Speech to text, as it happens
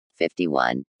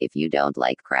51. If you don't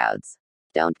like crowds,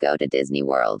 don't go to Disney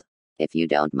World. If you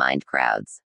don't mind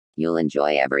crowds, you'll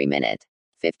enjoy every minute.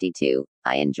 52.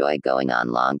 I enjoy going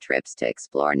on long trips to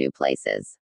explore new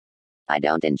places. I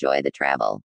don't enjoy the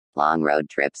travel. Long road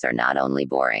trips are not only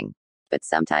boring, but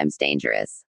sometimes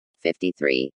dangerous.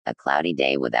 53. A cloudy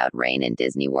day without rain in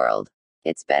Disney World.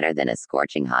 It's better than a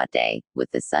scorching hot day,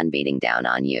 with the sun beating down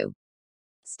on you.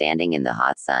 Standing in the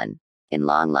hot sun, in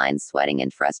long lines sweating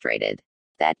and frustrated.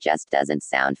 That just doesn't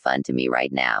sound fun to me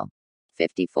right now.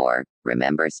 54.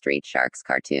 Remember Street Sharks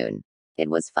cartoon?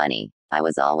 It was funny. I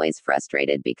was always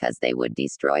frustrated because they would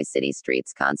destroy city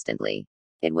streets constantly.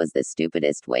 It was the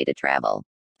stupidest way to travel.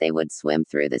 They would swim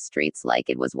through the streets like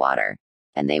it was water.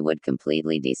 And they would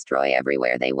completely destroy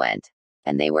everywhere they went.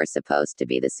 And they were supposed to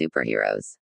be the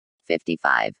superheroes.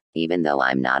 55. Even though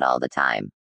I'm not all the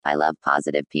time. I love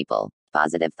positive people,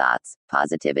 positive thoughts,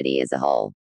 positivity as a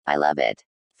whole. I love it.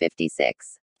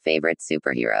 56. Favorite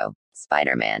superhero?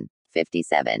 Spider-Man.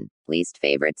 57. Least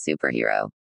favorite superhero?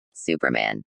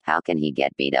 Superman. How can he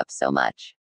get beat up so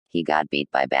much? He got beat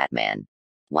by Batman.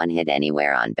 One hit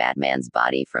anywhere on Batman's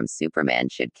body from Superman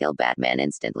should kill Batman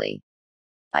instantly.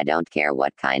 I don't care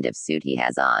what kind of suit he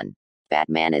has on.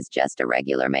 Batman is just a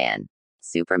regular man.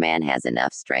 Superman has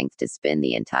enough strength to spin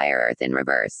the entire Earth in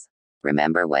reverse.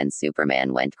 Remember when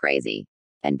Superman went crazy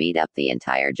and beat up the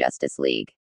entire Justice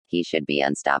League? He should be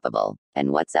unstoppable.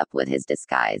 And what's up with his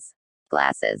disguise?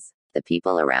 Glasses. The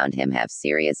people around him have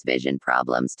serious vision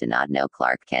problems to not know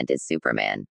Clark Kent is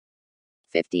Superman.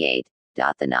 58.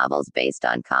 The novels based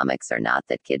on comics are not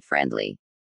that kid-friendly.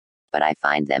 But I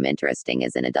find them interesting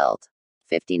as an adult.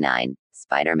 59.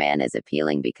 Spider-Man is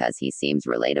appealing because he seems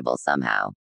relatable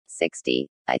somehow. 60.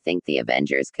 I think the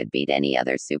Avengers could beat any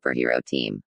other superhero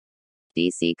team.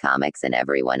 DC Comics and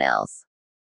everyone else.